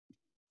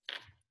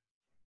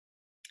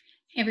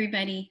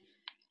Everybody,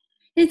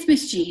 it's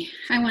Miss G.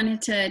 I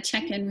wanted to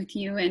check in with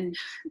you and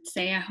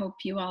say I hope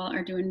you all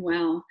are doing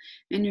well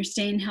and you're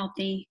staying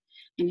healthy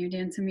and you're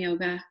doing some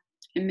yoga.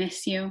 I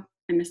miss you.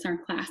 I miss our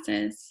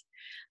classes.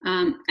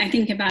 I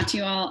think about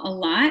you all a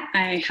lot.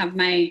 I have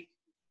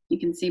you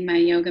can see my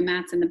yoga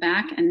mats in the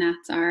back, and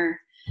that's our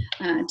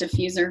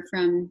diffuser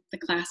from the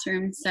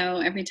classroom. So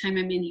every time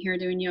I'm in here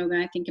doing yoga,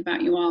 I think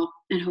about you all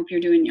and hope you're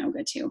doing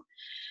yoga too,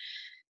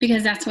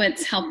 because that's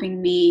what's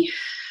helping me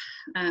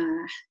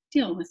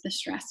deal with the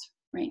stress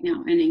right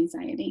now and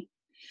anxiety.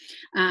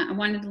 I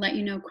wanted to let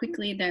you know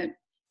quickly that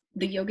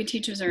the yoga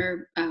teachers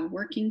are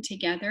working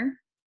together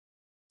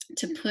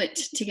to put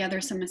together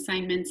some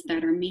assignments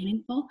that are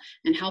meaningful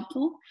and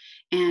helpful,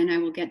 and I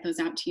will get those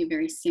out to you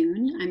very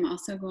soon. I'm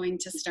also going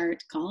to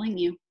start calling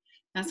you.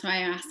 That's why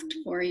I asked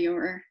for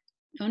your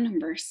phone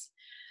numbers.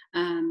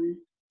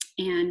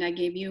 And I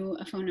gave you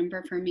a phone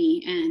number for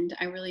me, and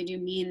I really do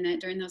mean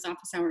that during those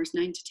office hours,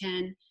 9 to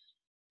 10,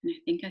 and I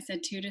think I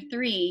said 2 to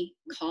 3,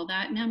 call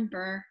that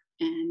number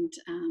and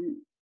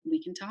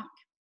we can talk.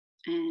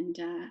 And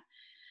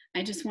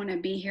I just want to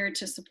be here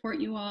to support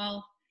you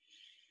all,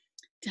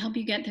 to help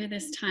you get through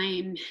this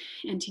time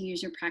and to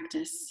use your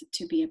practice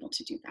to be able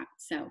to do that.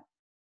 So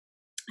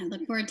I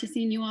look forward to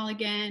seeing you all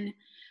again.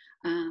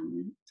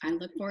 I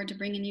look forward to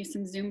bringing you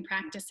some Zoom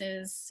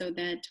practices so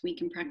that we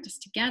can practice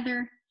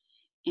together.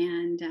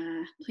 And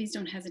please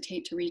don't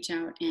hesitate to reach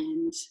out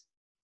and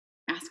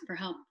ask for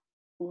help,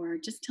 or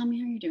just tell me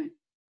how you're doing.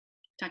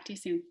 Talk to you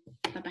soon.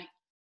 Bye-bye.